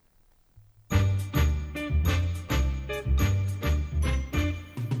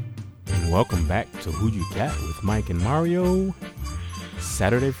welcome back to Who You Got with Mike and Mario.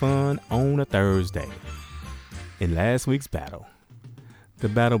 Saturday fun on a Thursday. In last week's battle, the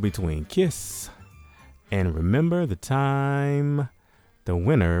battle between Kiss and Remember the Time, the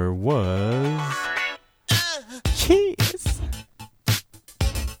winner was Kiss.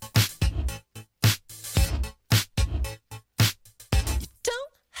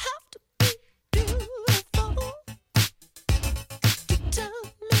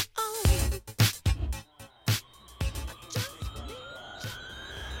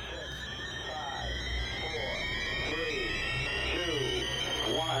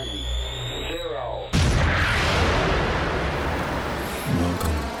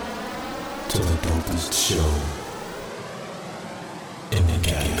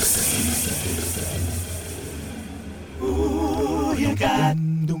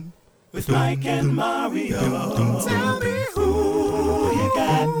 With Mike and Mario. Tell me who you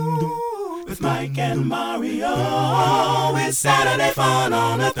got with Mike and Mario. It's Saturday fun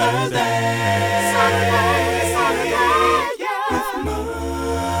on a Thursday. Saturday, yeah. With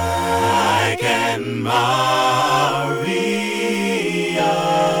Mike and Mario.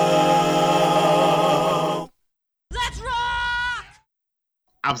 Let's rock!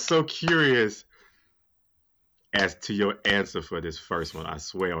 I'm so curious as to your answer for this first one. I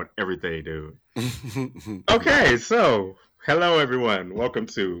swear on everything, dude. Okay, so hello everyone. Welcome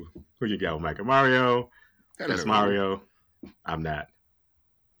to Who You Got with Mike and Mario. Hello. That's Mario. I'm not.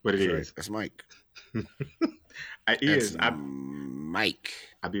 But it is. That's Mike. Mike.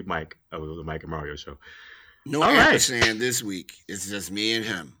 I be Mike of the Mike and Mario show. No ampersand this week. It's just me and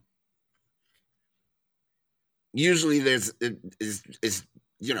him. Usually there's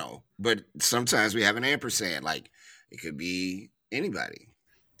but sometimes we have an ampersand. Like, it could be anybody.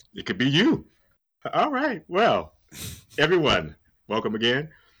 It could be you. All right. Well, everyone, welcome again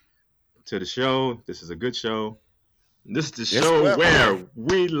to the show. This is a good show. This is the show where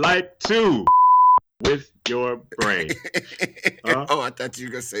we like to with your brain. Oh, I thought you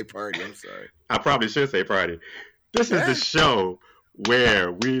were going to say party. I'm sorry. I probably should say party. This is the show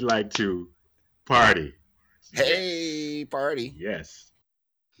where we like to party. Hey, party. Yes.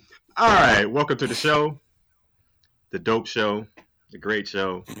 All right, welcome to the show, the dope show, the great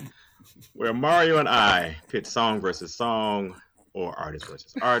show, where Mario and I pit song versus song, or artist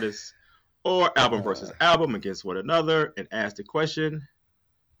versus artist, or album versus album against one another, and ask the question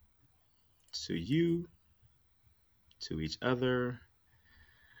to you, to each other,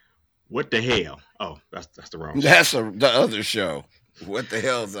 what the hell? Oh, that's the wrong show. That's the other show. What the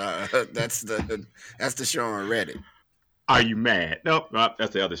hell's that's the show on Reddit. Are you mad? Nope,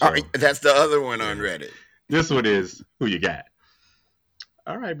 that's the other show. That's the other one on Reddit. This one is Who You Got.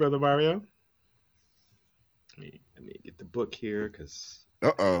 All right, Brother Mario. Let me get the book here because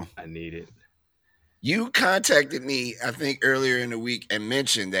I need it. You contacted me, I think, earlier in the week and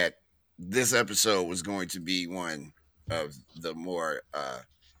mentioned that this episode was going to be one of the more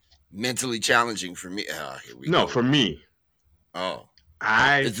mentally challenging for me. Here we go. For me. Oh.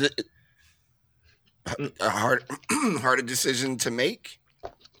 Is it a harder decision to make?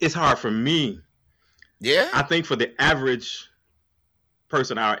 It's hard for me. Yeah. I think for the average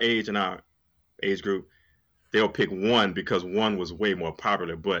person our age and our age group, they'll pick one because one was way more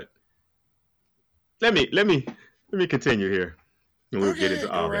popular. But let me continue here, and we'll get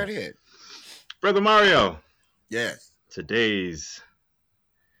into all that. Right ahead. Brother Mario. Yes. Today's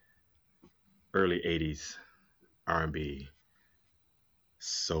early 80s R&B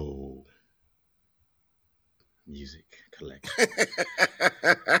soul music collection.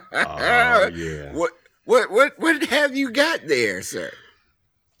 Oh yeah. What have you got there, sir?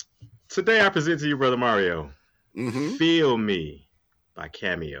 Today I present to you, Brother Mario, Mm-hmm. Feel Me by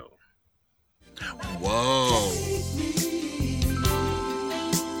Cameo. Whoa.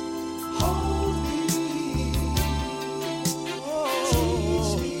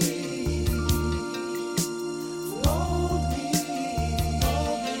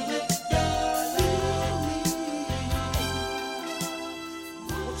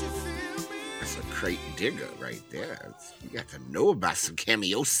 Crate digger right there. You got to know about some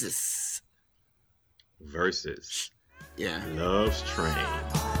cameosis. Versus Love's Train.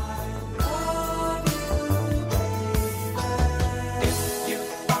 If you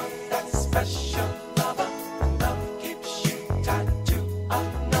found that special lover, love keeps you tied to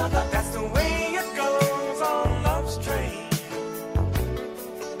another. That's the way it goes on Love's Train.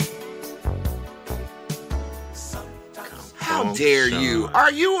 How dare you?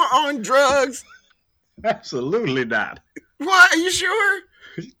 Are you on drugs? Absolutely not. What? Are you sure?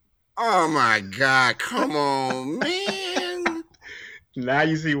 Oh my God! Come on, man. Now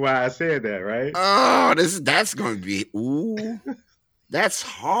you see why I said that, right? Oh, that's going to be that's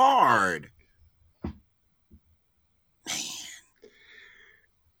hard.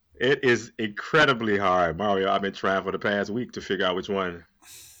 It is incredibly hard, Mario. I've been trying for the past week to figure out which one.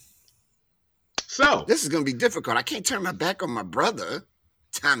 So This is going to be difficult. I can't turn my back on my brother,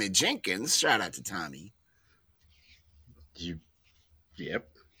 Tommy Jenkins. Shout out to Tommy. Yep.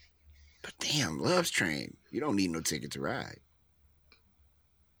 But damn, Love's Train. You don't need no Ticket to Ride.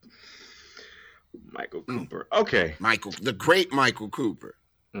 Michael Cooper. Okay. The great Michael Cooper.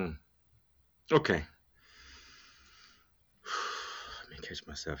 Okay. Let me catch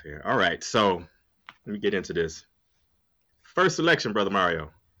myself here. All right, so let me get into this. First selection, Brother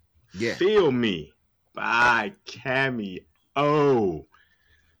Mario. Yeah. Feel Me by Cameo.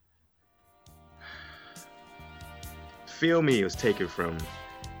 Feel Me was taken from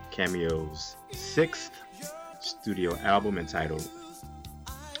Cameo's 6th studio album entitled,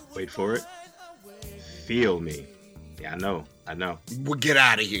 wait for it, Feel Me. Yeah, I know. Well, get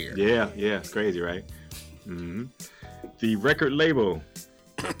out of here. Yeah, it's crazy, right? Mm-hmm. The record label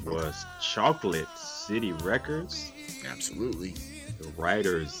was Chocolate City Records. Absolutely. The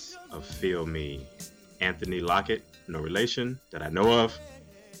writers of Feel Me, Anthony Lockett, no relation that I know of.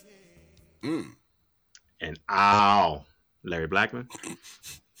 And Larry Blackman.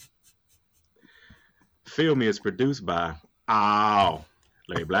 Feel Me is produced by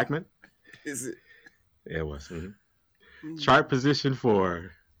Larry Blackman. Is it? Yeah, it was. Chart position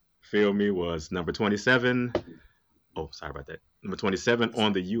for Feel Me was number 27. Oh, sorry about that. Number 27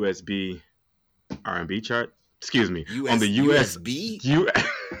 on the USB R&B chart. Excuse me. On the USB?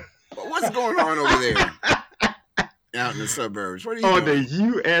 What's going on over there? Out in the suburbs. What are you doing? On the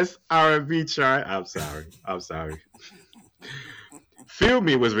US R&B chart. I'm sorry. Feel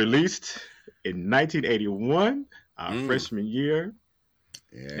Me was released in 1981, our freshman year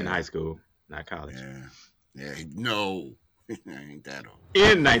in high school, not college. Yeah. No. Ain't that old.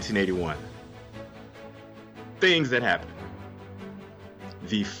 In 1981, things that happened.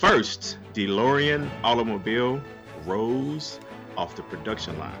 The first DeLorean automobile rose off the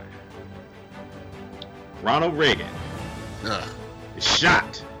production line. Ronald Reagan is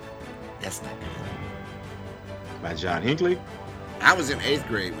shot. That's not good. By John Hinckley. I was in 8th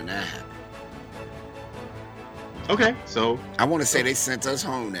grade when that happened. Okay, so I want to say they sent us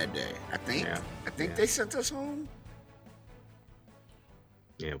home that day. I think they sent us home.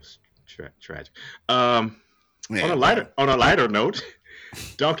 Yeah, it was tragic. On a lighter note,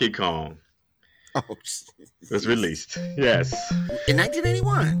 Donkey Kong was released. Yes, in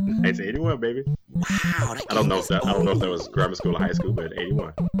 1981. 1981, baby. Wow, I don't know if that was grammar school or high school, but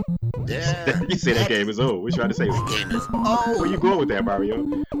 81. Yeah, you say that game is old. What you trying to say? That game is old. Where you going with that, Mario?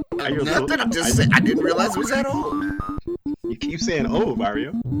 Nothing. I'm just saying. I didn't realize it was that old. You keep saying old,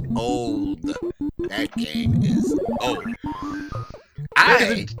 Mario. Old. That game is old.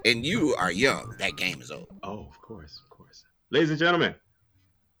 I and you are young. That game is old. Oh, of course. Ladies and gentlemen,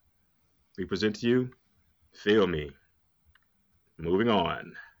 we present to you Feel Me. Moving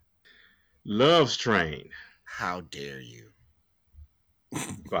on. Love's Train. How dare you?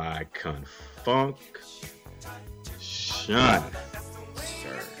 By Funk Shun.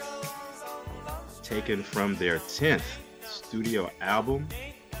 Sir. Taken from their 10th studio album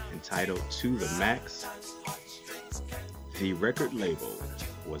entitled To the Max. The record label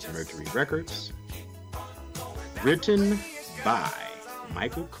was Mercury Records. Written by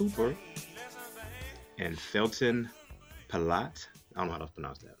Michael Cooper and Felton Pilate. I don't know how to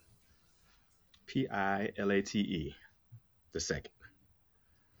pronounce that. Pilate the second.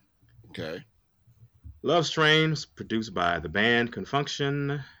 Okay. Love's Train was produced by the band Funk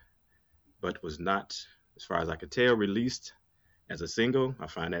Shun, but was not, as far as I could tell, released as a single. I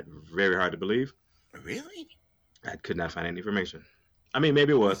find that very hard to believe. Really? I could not find any information. I mean,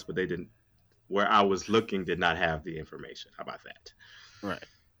 maybe it was, but they didn't. Where I was looking did not have the information. How about that? Right.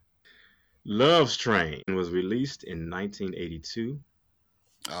 Love's Train was released in 1982.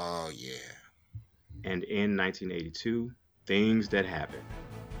 Oh, yeah. And in 1982, Things That Happen.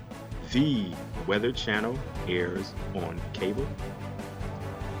 The Weather Channel airs on cable.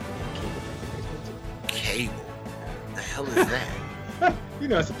 Cable? What the hell is that? You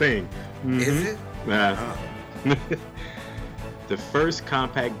know, it's a thing. Mm-hmm. Is it? The first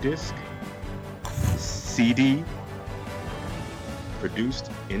compact disc CD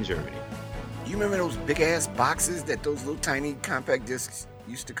produced in Germany. You remember those big ass boxes that those little tiny compact discs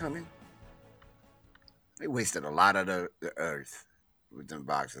used to come in? They wasted a lot of the earth with them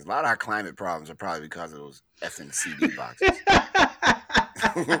boxes. A lot of our climate problems are probably because of those effing CD boxes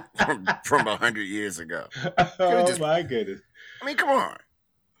from 100 years ago. Oh my goodness. I mean, come on.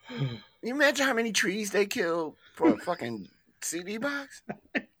 Can you imagine how many trees they killed for a fucking CD box?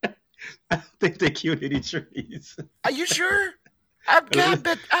 I don't think they killed any trees. Are you sure? I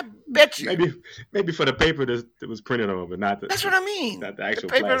bet you. Maybe for the paper that was printed on, but not the. That's what I mean. Not the actual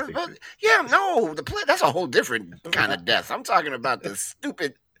paper, plastic. Yeah, no, that's a whole different kind of death. I'm talking about the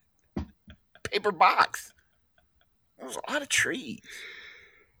stupid paper box. There was a lot of trees.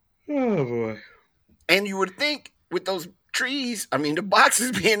 Oh boy! And you would think with those trees, I mean, the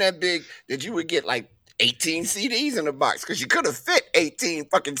boxes being that big, that you would get like 18 CDs in the box because you could have fit 18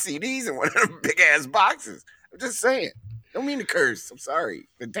 fucking CDs in one of them big ass boxes. I'm just saying. Don't mean to curse. I'm sorry,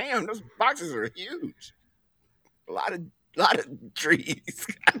 but damn, those boxes are huge. A lot of trees.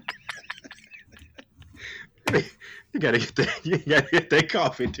 You gotta get that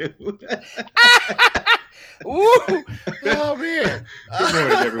coffee, dude. Ooh. Oh man. Good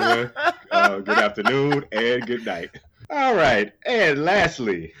morning, everyone. Good afternoon and good night. All right, and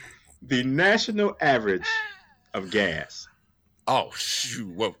lastly, the national average of gas. Oh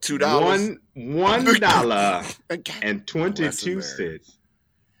shoot! What, $2? $1.22.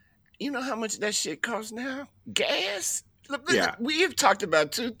 You know how much that shit costs now? Gas. Look, Yeah. We have talked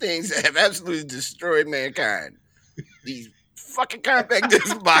about two things that have absolutely destroyed mankind: these fucking compact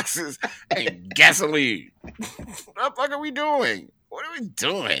disc boxes and gasoline. What the fuck are we doing? What are we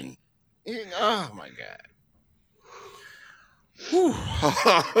doing? Oh my god.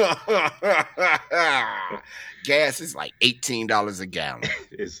 Gas is like $18 a gallon.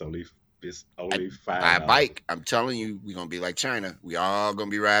 It's only $5. Buy a bike. I'm telling you, we're gonna be like China. We all gonna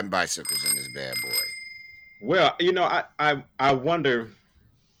be riding bicycles in this bad boy. Well, I wonder,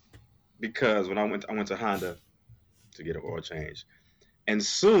 because when I went to Honda to get an oil change, and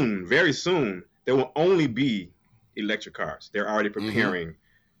soon, very soon, there will only be electric cars. They're already preparing.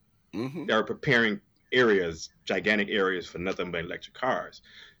 Mm-hmm. They're preparing gigantic areas for nothing but electric cars.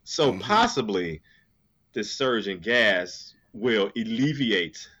 So possibly this surge in gas will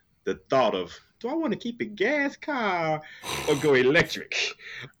alleviate the thought of, do I want to keep a gas car or go electric?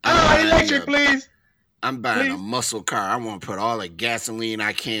 Electric, please. I'm buying a muscle car. I want to put all the gasoline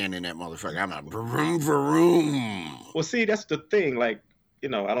I can in that motherfucker. I'm a vroom, vroom. Well, see, that's the thing. Like, I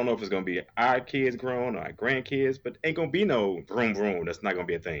don't know if it's going to be our kids growing or our grandkids, but ain't going to be no vroom, vroom. That's not going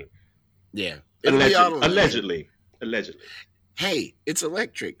to be a thing. Yeah. Allegedly. Hey, it's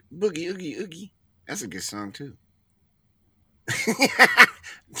electric. Boogie, oogie, oogie. That's a good song, too.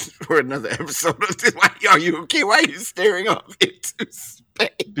 For another episode of this. Are you okay? Why are you staring off into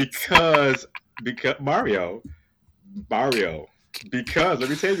space? Because Mario, because let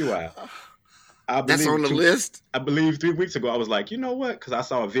me tell you why. That's on the list? I believe 3 weeks ago, I was like, you know what? Because I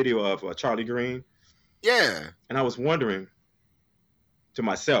saw a video of Charlie Green. Yeah. And I was wondering to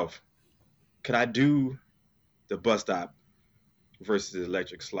myself, could I do the bus stop versus the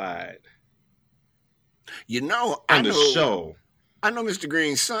electric slide? On the show. I know Mr.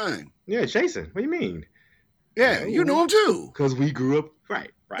 Green's son. Yeah, Jason. What do you mean? Yeah, you know him too. Because we grew up, right.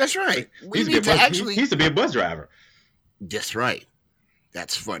 That's right. He used to be a bus driver. That's right.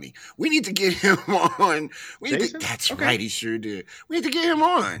 That's funny. We need to get him on. That's right. He sure did. We need to get him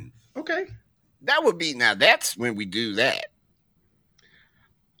on. Okay. That's when we do that.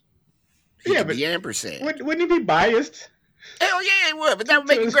 But the ampersand. Wouldn't he be biased? Hell yeah, it would. But that would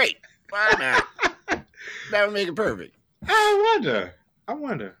make it great. Why not? That would make it perfect. I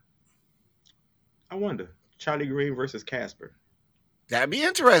wonder. Charlie Green versus Casper. That'd be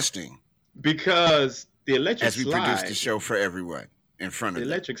interesting. Because the electric slide. As we produce the show for everyone in front of the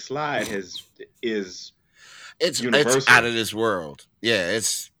electric slide is it's universal. It's out of this world. Yeah,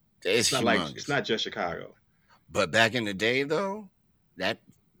 it's not it's not just Chicago. But back in the day, though,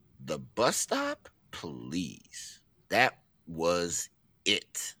 the bus stop, please, that was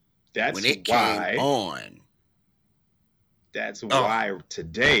it. That's when it why, came on. That's why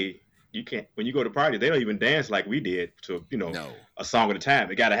today you can't. When you go to parties, they don't even dance like we did to a song at a time.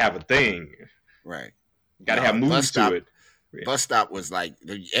 They got to have a thing, right? Got to have moves to it. Yeah. Bus stop was like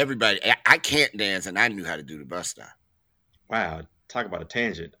everybody. I can't dance, and I knew how to do the bus stop. Wow, talk about a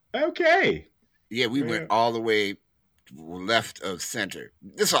tangent. Okay. Yeah, we went all the way left of center.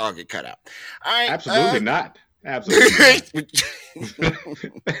 This all get cut out. All right, absolutely not. Absolutely.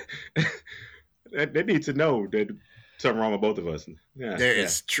 They need to know that something wrong with both of us. Yeah, there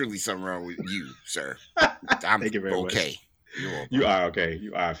is truly something wrong with you, sir. I'm Thank you very okay. Much. You are okay.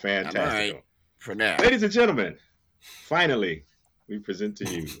 You are fantastic. All right, for now. Ladies and gentlemen, finally, we present to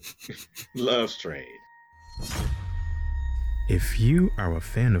you Love's Trade. If you are a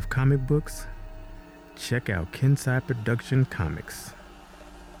fan of comic books, check out Kensai Production Comics.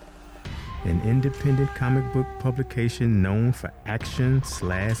 an independent comic book publication known for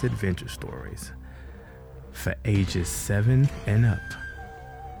action/adventure stories for ages 7 and up,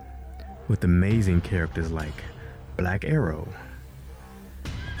 with amazing characters like Black Arrow,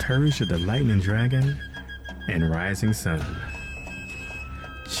 Courage of the Lightning Dragon, and Rising Sun.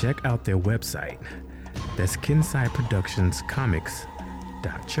 Check out their website. That's Kensai Productions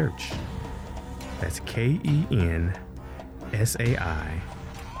Comics.church. That's KENSAI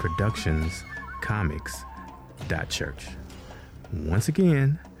Productions Comics.church. Once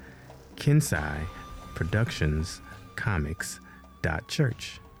again, Kensai Productions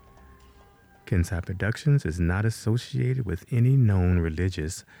Comics.church. Kensai Productions is not associated with any known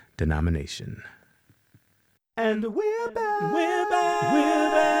religious denomination. And we're back. We're back.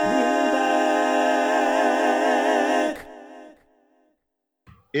 We're back.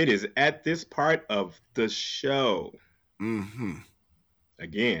 It is at this part of the show. Mm-hmm.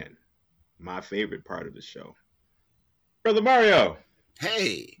 Again, my favorite part of the show. Brother Mario.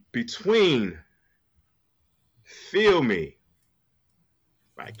 Hey. Between Feel Me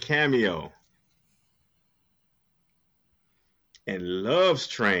by Cameo and Love's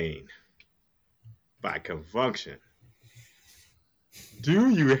Train by Funk Shun, do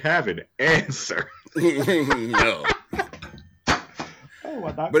you have an answer? No.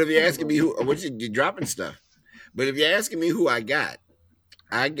 But if you're asking me who, you're dropping stuff. But if you're asking me who I got.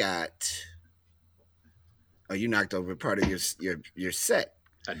 Oh, you knocked over part of your set.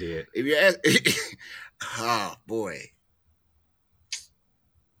 I did. If you're asking, oh boy,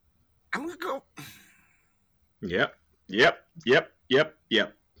 I'm gonna go. Yep. And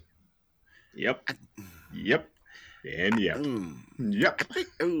yep. Yep. I think,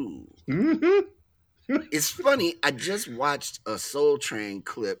 ooh. Mm-hmm. It's funny. I just watched a Soul Train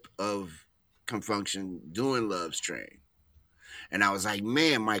clip of Funk Shun doing Love's Train. And I was like,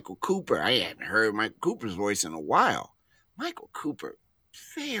 man, Michael Cooper. I hadn't heard Michael Cooper's voice in a while. Michael Cooper,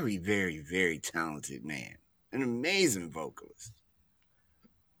 very, very, very talented man. An amazing vocalist.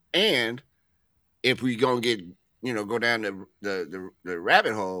 And if we gonna get, go down the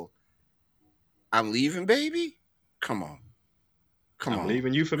rabbit hole, I'm Leaving, Baby? Come on. I'm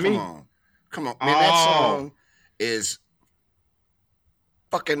Leaving You for Me? Come on. Man, that song is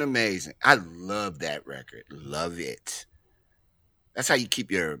fucking amazing. I love that record. Love it. That's how you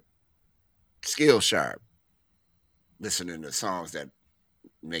keep your skill sharp. Listening to songs that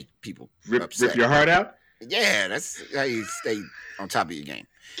make people upset. Rip your heart out? Yeah, that's how you stay on top of your game.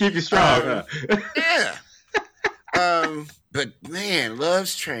 Keep you strong. Yeah. But man,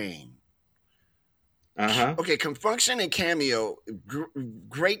 Love's Train. Uh-huh. Okay, Funk Shun and Cameo,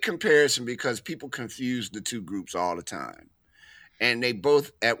 great comparison because people confuse the two groups all the time. And they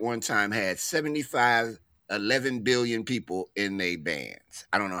both at one time had 11 billion people in their bands.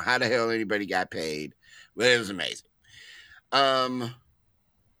 I don't know how the hell anybody got paid, but it was amazing.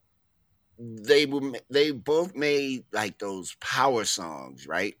 They both made like those power songs,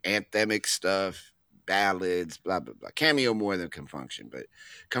 right? Anthemic stuff, ballads, blah, blah, blah. Cameo more than Funk Shun, but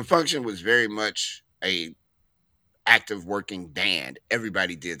Funk Shun was very much a active working band.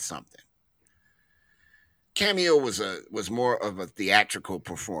 Everybody did something. Cameo was more of a theatrical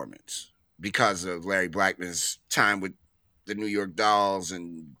performance because of Larry Blackman's time with the New York Dolls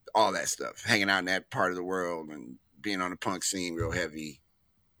and all that stuff, hanging out in that part of the world and being on the punk scene real heavy,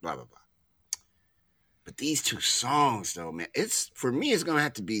 blah, blah, blah. But these two songs, though, man, for me, it's going to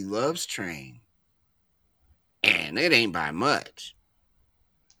have to be Love's Train. And it ain't by much.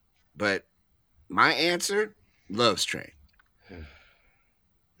 But my answer, Love's Train.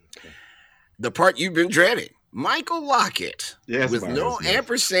 Okay. The part you've been dreading, Michael Lockett. Yes, with no yes.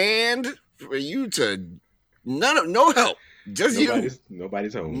 ampersand for you to, no help. Just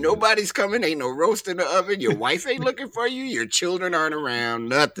Nobody's home. Nobody's coming. Ain't no roast in the oven. Your wife ain't looking for you. Your children aren't around.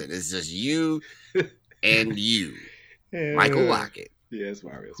 Nothing. It's just you and you. Michael Lockett. Yes,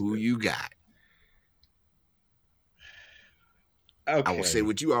 Mario. Who you got? Okay. I will say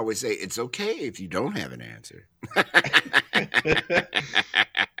what you always say. It's okay if you don't have an answer.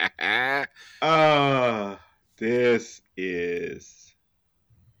 This is...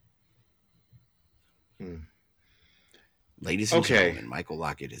 Ladies and gentlemen, Michael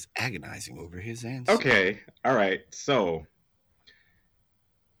Lockett is agonizing over his answer. Okay. All right. So,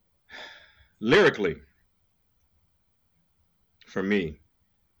 lyrically, for me,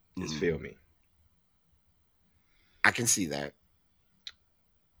 is Feel Me. I can see that.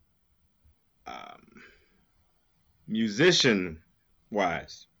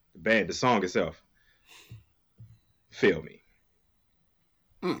 Musician-wise, the band, the song itself, Feel Me.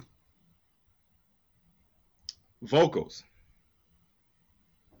 Vocals,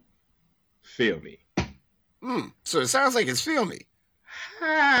 Feel Me. So it sounds like it's Feel Me.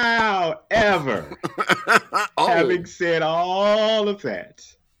 However, having said all of that,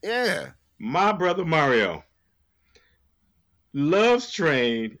 yeah, my brother Mario, Love's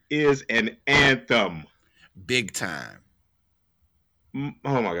Train is an anthem. Big time.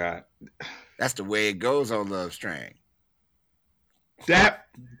 Oh my God. That's the way it goes on Love's Train. That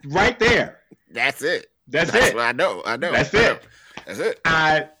right there. That's it. That's it. What I know. That's it. That's it.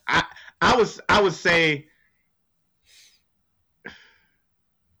 I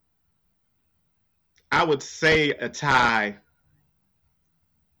would say a tie,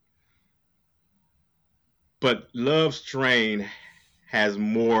 but Love's Train has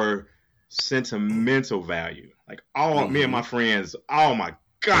more sentimental value. Like me and my friends, oh my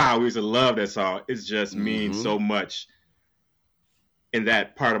God, we used to love that song. It just means so much in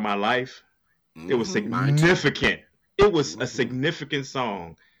that part of my life. It was significant. It was a significant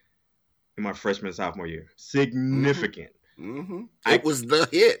song in my freshman sophomore year. Significant. It was the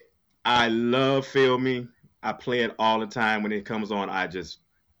hit. I love Feel Me. I play it all the time. When it comes on, I just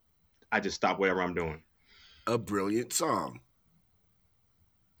stop whatever I'm doing. A brilliant song.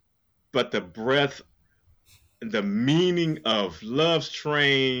 But the breadth, the meaning of Love's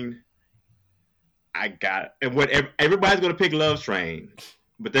Train, I got it. And everybody's going to pick Love's Train,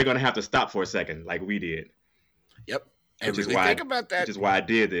 but they're going to have to stop for a second like we did. Yep. And really think about that. Which is why I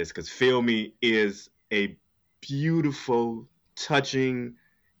did this, because Feel Me is a beautiful, touching,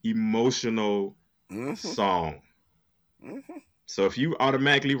 emotional song. So if you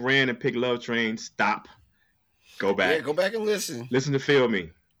automatically ran and picked Love Train, stop. Go back. Yeah, go back and listen. Listen to Feel Me.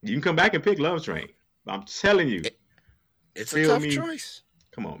 You can come back and pick Love Train. I'm telling you. It's a tough choice.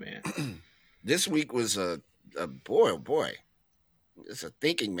 Come on, man. This week was a boy, oh boy. It's a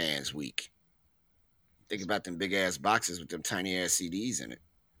thinking man's week. Think about them big ass boxes with them tiny ass CDs in it.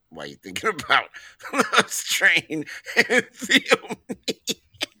 While you're thinking about Love's Train and Feel Me.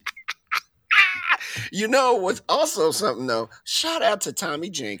 You know what's also something though? Shout out to Tommy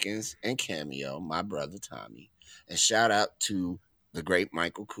Jenkins and Cameo, my brother Tommy. And shout out to the great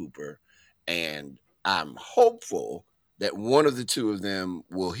Michael Cooper. And I'm hopeful that one of the two of them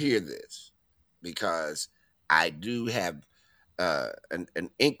will hear this, because I do have an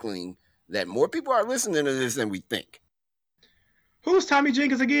inkling that more people are listening to this than we think. Who's Tommy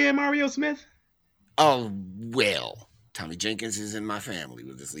Jenkins again, Mario Smith? Oh, well, Tommy Jenkins is in my family.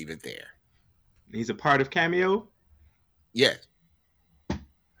 We'll just leave it there. He's a part of Cameo? Yes.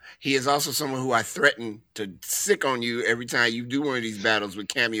 He is also someone who I threaten to sick on you every time you do one of these battles with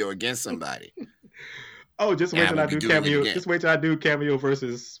Cameo against somebody. Oh, just wait till I do Cameo. Just wait till I do Cameo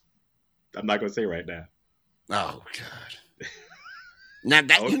versus. I'm not gonna say right now. Oh God. Now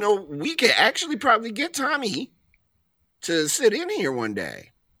that you know, we could actually probably get Tommy to sit in here one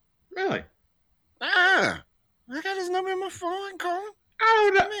day. Really? I got his number in my phone. Call him.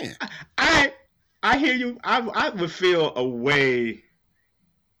 I don't know. Man. I hear you. I would feel a way.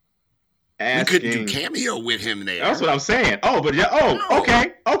 We couldn't do Cameo with him there. That's what I'm saying. Oh, but yeah. Oh, no.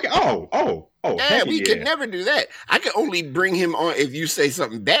 Okay. Oh. Yeah, we could never do that. I could only bring him on if you say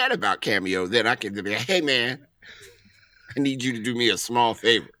something bad about Cameo. Then I can be like, hey, man, I need you to do me a small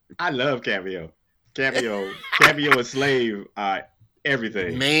favor. I love Cameo. Cameo and Slave are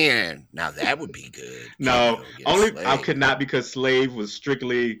everything. Man, now that would be good. No, only I could not, because Slave was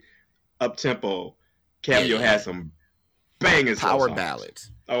strictly up tempo. Cameo had some bangers, power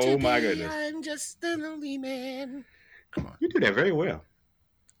ballads. Oh today, my goodness! I'm just a lonely man. Come on, you do that very well.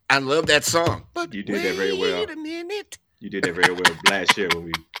 I love that song. But you did that very well. Wait a minute. You did that very well last year when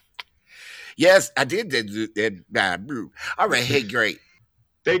we. Yes, I did that. All right, hey, great.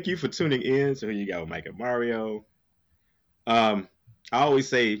 Thank you for tuning in. So here you go, Mike and Mario. I always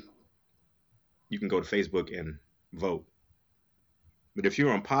say you can go to Facebook and vote, but if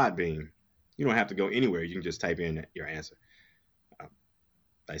you're on Podbean, you don't have to go anywhere. You can just type in your answer.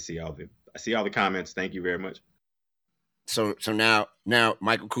 I see all the comments. Thank you very much. So now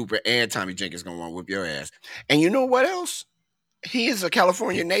Michael Cooper and Tommy Jenkins gonna want to whip your ass. And you know what else? He is a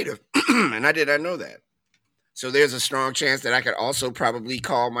California native, and I did not know that. So there's a strong chance that I could also probably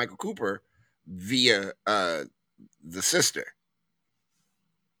call Michael Cooper via the sister.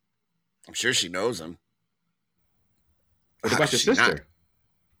 I'm sure she knows him. What about your sister? Not?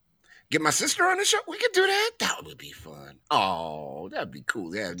 Get my sister on the show? We could do that. That would be fun. Oh, that'd be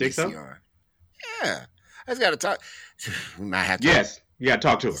cool. Yeah, DC on. Yeah, I just got to talk. We might have to. Yes, you got to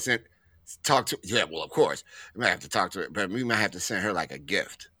talk to her. Yeah, well, of course. We might have to talk to her, but we might have to send her like a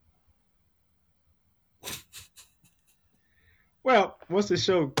gift. Well, once the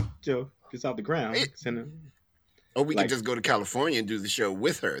show gets off the ground, or we could just go to California and do the show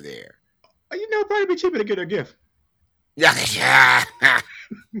with her there. You know, probably be cheaper to get her a gift. Yeah.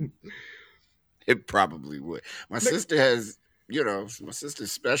 It probably would. My sister has, my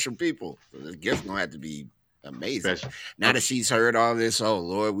sister's special people. So this gift gonna have to be amazing. Special. Now that she's heard all this, oh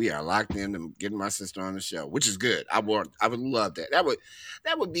Lord, we are locked in to getting my sister on the show, which is good. I would love that.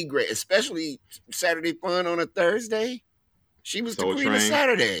 That would be great, especially Saturday Fun on a Thursday. She was Soul the queen Train. of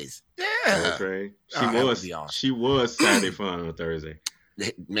Saturdays. Yeah. Soul Train. That would be awesome. She was Saturday Fun on a Thursday.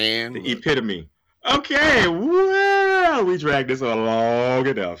 Man, The epitome. Okay, well, we dragged this on long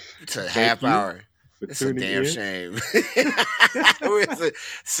enough. it's a half hour. It's a damn shame.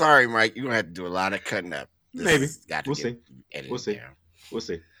 Sorry, Mike. You're going to have to do a lot of cutting up. Maybe. We'll see. We'll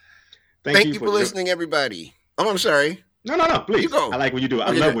see. Thank you for listening, everybody. Oh, I'm sorry. No. Please. You go. I like when you do it.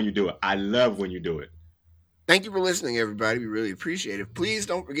 I love when you do it. I love when you do it. Thank you for listening, everybody. We really appreciate it. Please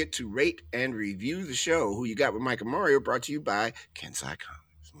don't forget to rate and review the show. Who You Got with Mike and Mario, brought to you by Kensai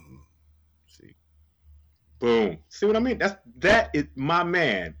Comics. See. Boom. See what I mean? That is my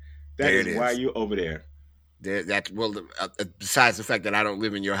man. That is why you're over there. Besides the fact that I don't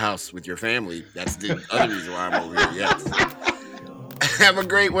live in your house with your family, that's the other reason why I'm over here. Yes. Have a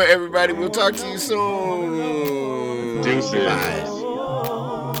great one, everybody. We'll talk to you soon. Deuces. Bye.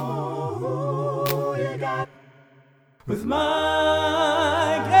 With my